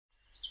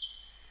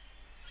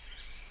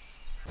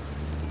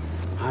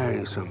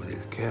paying somebody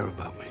to care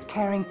about me.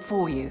 Caring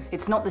for you.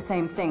 It's not the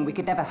same thing. We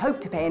could never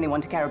hope to pay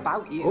anyone to care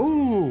about you.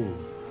 Oh.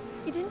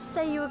 You didn't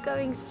say you were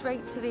going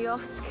straight to the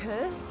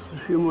Oscars.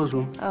 Is she a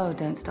Muslim? Oh,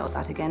 don't start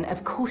that again.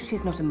 Of course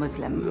she's not a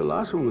Muslim. The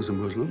last one was a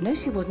Muslim. No,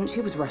 she wasn't.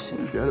 She was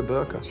Russian. She had a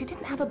burqa. She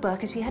didn't have a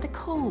burqa. She had a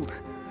cold.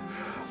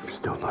 I'm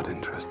still not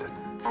interested.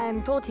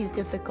 I'm told he's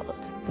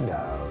difficult.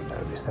 No,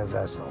 mister,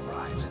 that's all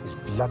right. It's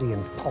bloody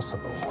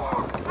impossible.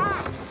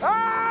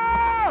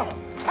 Ah!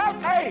 Help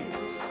me!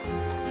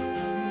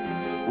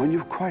 When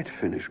you've quite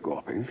finished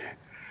gawping,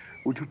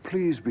 would you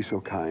please be so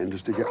kind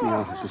as to get me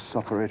out of this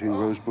suffocating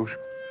rosebush?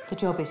 The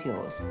job is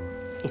yours,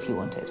 if you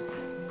want it.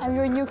 I'm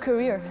your new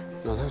career.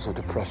 Now, that's a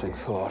depressing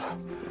thought.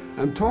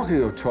 And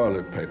talking of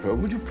toilet paper,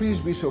 would you please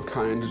be so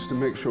kind as to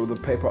make sure the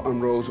paper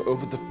unrolls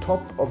over the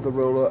top of the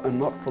roller and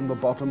not from the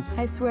bottom?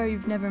 I swear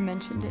you've never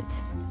mentioned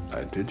it.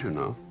 I did, you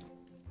know.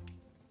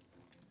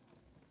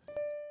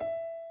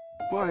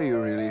 Why are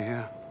you really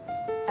here?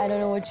 I don't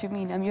know what you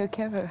mean. I'm your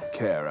carer.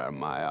 Carer,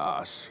 my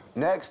ass.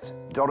 Next,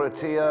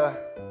 Dorottya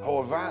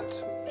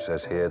Horvat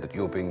says here that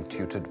you're being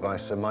tutored by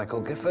Sir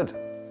Michael Gifford.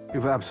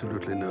 You've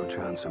absolutely no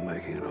chance of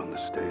making it on the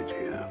stage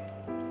here.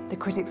 The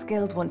Critics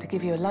Guild want to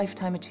give you a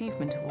Lifetime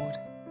Achievement Award.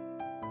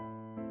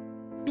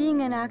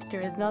 Being an actor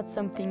is not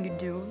something you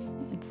do.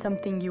 It's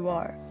something you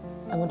are.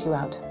 I want you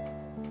out.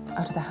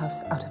 Out of the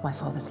house, out of my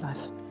father's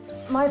life.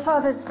 My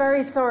father's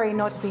very sorry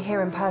not to be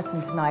here in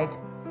person tonight.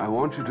 I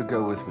want you to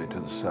go with me to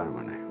the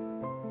ceremony.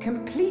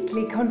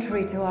 Completely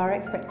contrary to our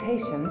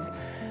expectations,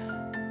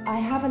 I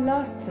have a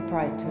last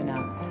surprise to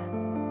announce.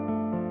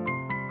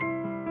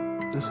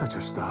 You're such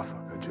a star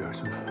fucker,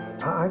 Joseph.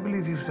 I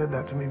believe you've said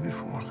that to me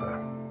before, sir.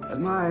 At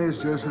my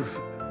age, Joseph,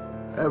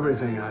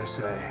 everything I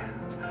say,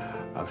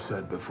 I've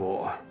said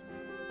before.